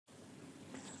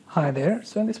Hi there.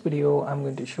 So in this video I'm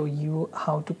going to show you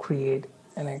how to create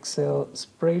an Excel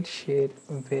spreadsheet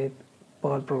with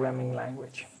Perl programming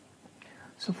language.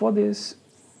 So for this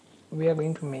we are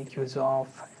going to make use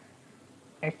of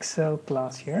Excel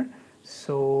class here.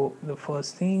 So the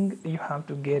first thing, you have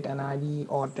to get an IDE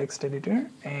or text editor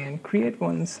and create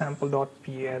one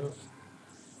sample.pl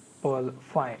Perl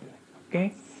file.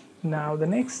 Okay. Now the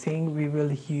next thing, we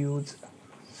will use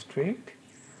strict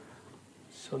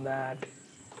so that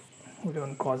we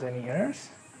don't cause any errors.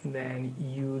 Then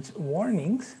use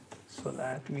warnings so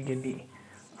that we get the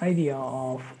idea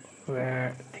of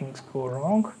where things go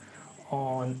wrong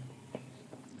on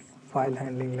file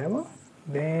handling level.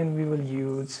 Then we will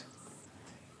use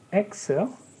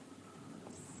Excel,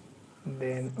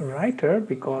 then writer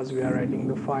because we are writing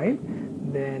the file,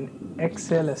 then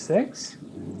XLSX.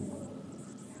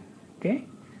 Okay,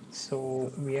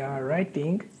 so we are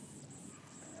writing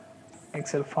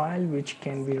Excel file which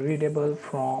can be readable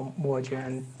from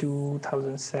version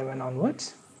 2007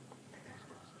 onwards.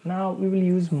 Now we will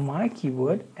use my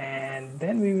keyword and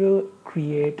then we will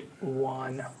create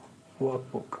one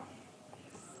workbook.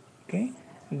 Okay,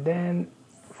 then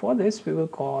for this we will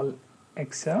call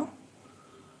Excel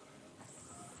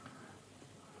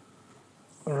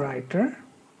writer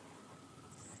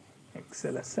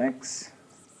XLSX,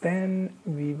 then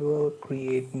we will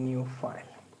create new file.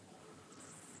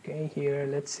 Okay, here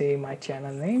let's say my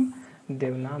channel name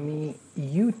Devnami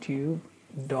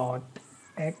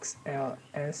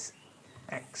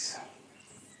YouTube.xlsx.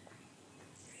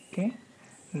 Okay,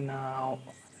 now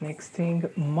next thing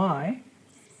my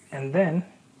and then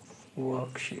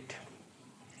worksheet.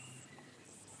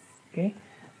 Okay,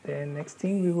 then next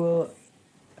thing we will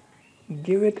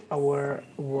give it our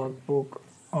workbook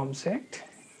object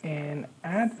and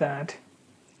add that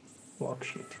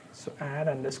worksheet. So add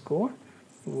underscore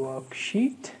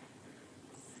worksheet.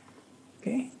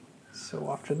 Okay,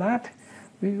 so after that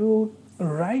we will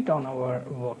write on our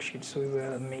worksheet. So we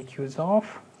will make use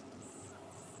of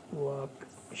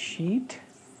worksheet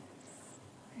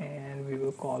and we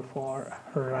will call for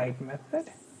write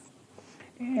method,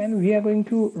 and we are going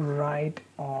to write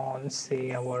on,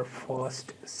 say, our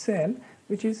first cell,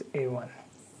 which is A1.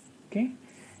 Okay,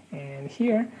 and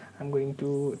here I'm going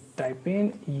to type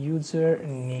in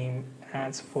username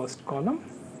as first column.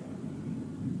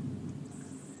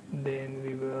 Then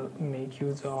we will make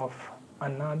use of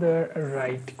another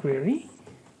write query.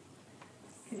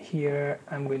 Here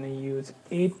I'm going to use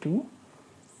A2,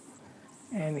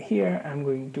 and here I'm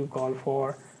going to call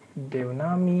for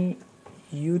Devnami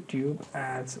YouTube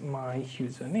as my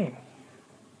username.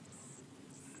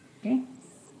 Okay,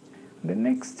 the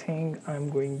next thing I'm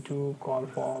going to call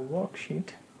for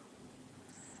worksheet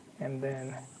and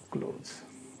then close.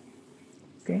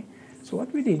 Okay, so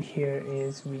what we did here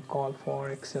is we call for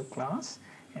Excel class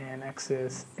and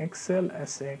access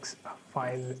XLSX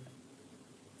file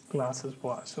class as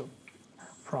well. So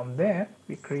from there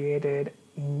we created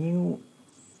new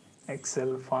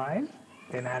Excel file,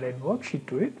 then added worksheet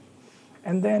to it,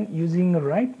 and then using the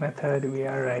write method we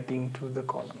are writing to the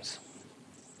columns,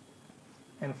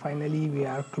 and finally we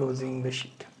are closing the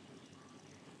sheet.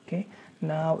 Okay,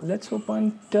 now let's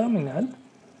open terminal,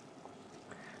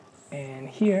 and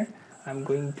here I'm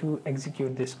going to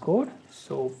execute this code.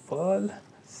 So Perl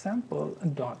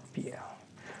sample.pl.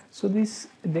 So this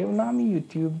Devnami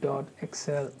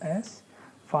YouTube.xls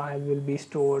file will be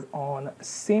stored on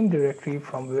same directory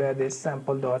from where this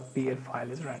sample.pl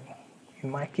file is running. In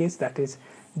my case that is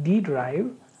D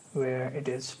drive where it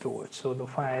is stored. So the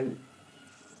file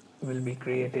will be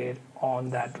created on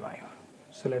that drive.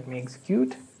 So let me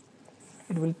execute.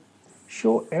 It will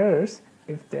show errors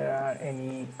if there are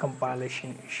any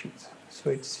compilation issues.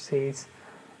 So it says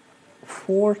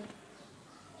 4th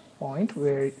point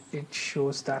where it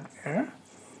shows that error.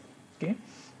 Okay,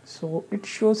 so it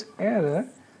shows error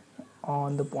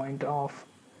on the point of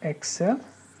Excel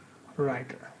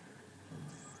writer.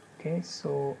 Okay,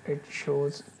 so it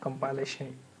shows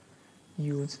compilation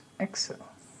use Excel.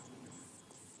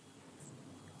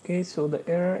 Okay, so the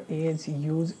error is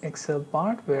use Excel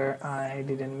part where I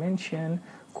didn't mention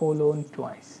colon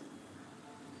twice.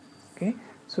 Okay,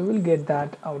 so we'll get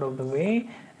that out of the way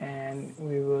and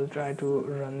we will try to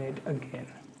run it again.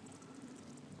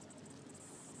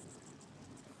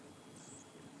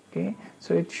 Okay,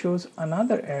 so it shows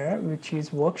another error which is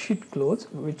worksheet close,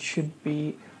 which should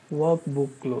be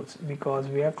workbook close because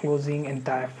we are closing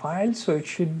entire file, so it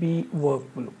should be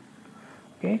workbook.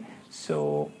 Okay,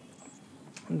 so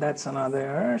that's another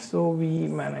error. So we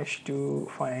managed to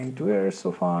find 2 errors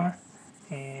so far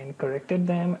and corrected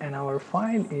them, and our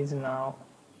file is now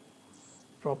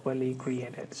properly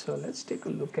created. So let's take a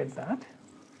look at that.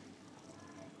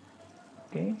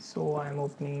 Okay, so I'm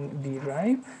opening the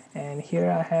drive, and here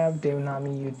I have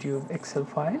Devnami YouTube Excel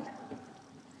file.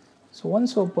 So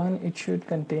once open, it should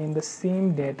contain the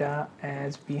same data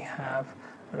as we have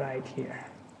right here.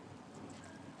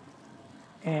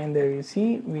 And there you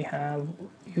see we have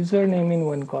username in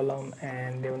one column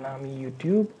and Devnami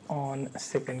YouTube on a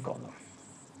second column.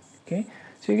 Okay,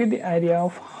 so you get the idea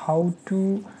of how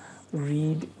to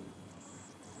read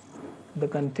the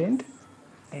content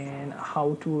and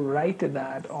how to write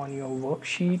that on your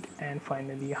worksheet, and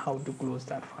finally how to close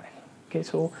that file. Okay,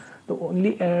 so the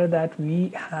only error that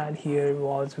we had here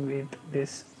was with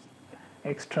this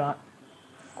extra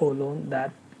colon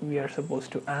that we are supposed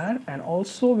to add, and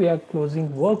also we are closing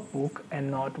workbook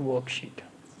and not worksheet.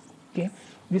 Okay,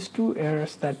 these two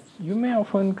errors that you may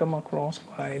often come across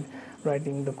while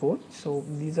writing the code. So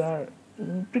these are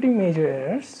pretty major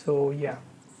errors, so yeah,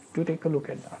 do take a look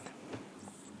at that.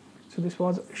 So this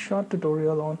was a short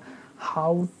tutorial on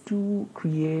how to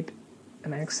create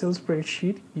an Excel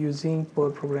spreadsheet using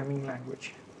Perl programming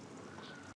language.